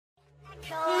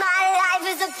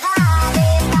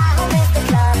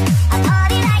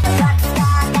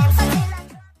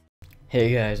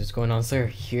Hey guys, what's going on, sir?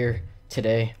 Here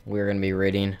today we're gonna be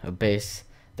raiding a base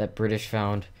that British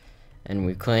found and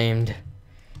we claimed.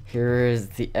 Here is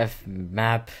the F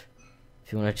map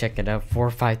if you want to check it out.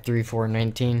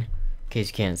 453419 in case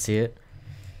you can't see it.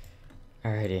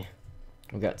 Alrighty,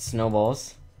 we got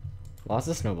snowballs, lots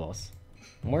of snowballs,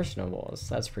 more snowballs.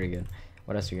 That's pretty good.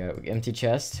 What else we got? Empty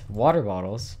chest, water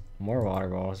bottles, more water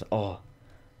bottles. Oh,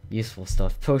 useful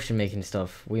stuff, potion making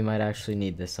stuff. We might actually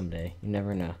need this someday, you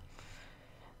never know.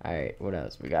 Alright, what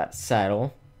else? We got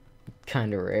saddle,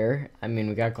 kind of rare. I mean,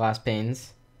 we got glass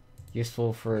panes,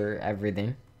 useful for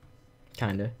everything,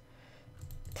 kind of.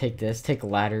 Take this, take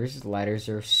ladders. Ladders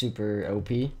are super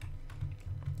OP,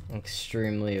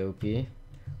 extremely OP.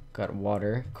 Got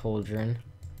water, cauldron,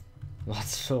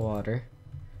 lots of water,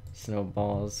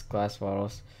 snowballs, glass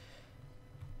bottles.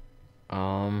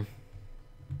 What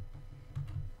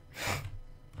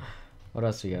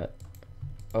else we got?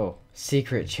 Oh,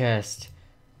 secret chest.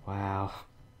 Wow.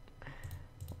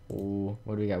 Ooh,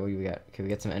 what do we got? What do we got? Okay, we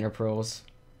got some ender pearls,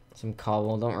 some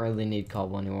cobble. Don't really need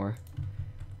cobble anymore.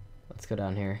 Let's go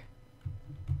down here.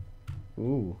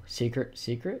 Ooh, secret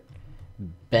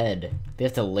bed. They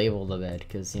have to label the bed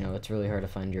because, you know, it's really hard to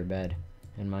find your bed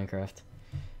in Minecraft.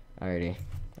 Alrighty.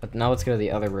 Now let's go to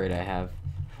the other raid I have.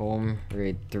 Home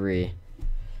raid 3.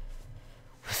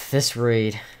 This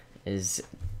raid is,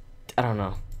 I don't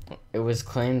know. It was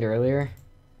claimed earlier.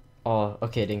 Oh,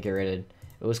 okay, it didn't get raided.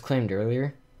 It was claimed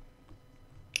earlier,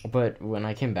 but when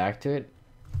I came back to it,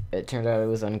 it turned out it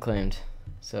was unclaimed.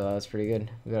 So that was pretty good.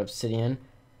 We got obsidian.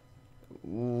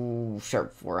 Ooh,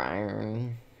 sharp 4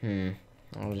 iron.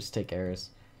 I'll just take arrows.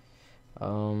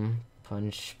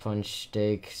 Punch,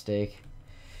 steak.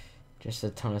 Just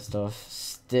a ton of stuff.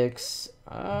 Sticks.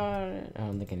 I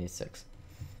don't think I need 6.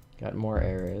 Got more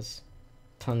arrows.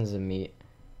 Tons of meat.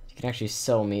 You can actually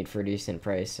sell meat for a decent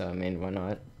price, so I mean, why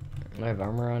not? Do I have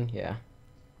armor on? Yeah.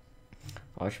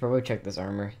 Oh, I should probably check this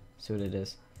armor, see what it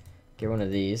is. Get one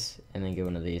of these, and then get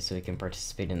one of these so we can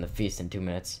participate in the feast in 2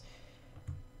 minutes.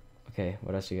 Okay,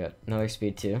 what else we got? Another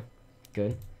speed 2.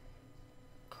 Good.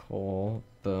 Coal,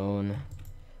 bone.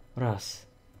 What else?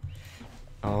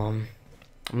 I'm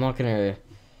not gonna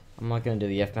do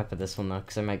the F map of this one though,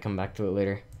 because I might come back to it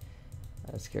later.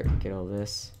 Let's get all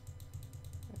this.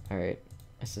 Alright,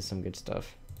 this is some good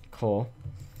stuff. Coal.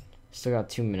 Still got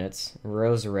 2 minutes.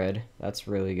 Rose red. That's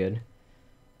really good.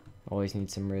 Always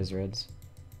need some rose reds.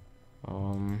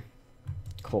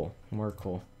 Coal. More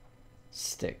coal.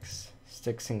 Sticks.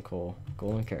 Sticks and coal.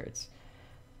 Golden carrots.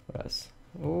 What else?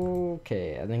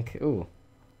 Okay, I think. Ooh.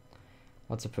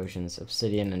 Lots of potions.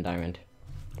 Obsidian and diamond.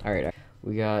 Alright.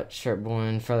 We got sharp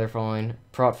bone, feather falling.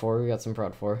 Prot 4. We got some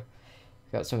prot 4.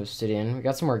 We got some obsidian. We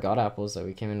got some more god apples that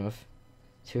we came in with.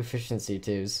 2 efficiency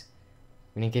 2s.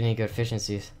 We didn't get any good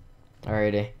efficiencies.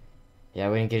 Alrighty. Yeah,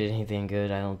 we didn't get anything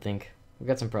good, I don't think. We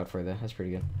got some prot for though. That's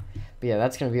pretty good. But yeah,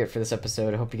 that's going to be it for this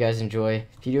episode. I hope you guys enjoy.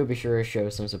 If you do, be sure to show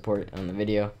some support on the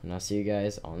video. And I'll see you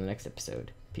guys on the next episode.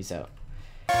 Peace out.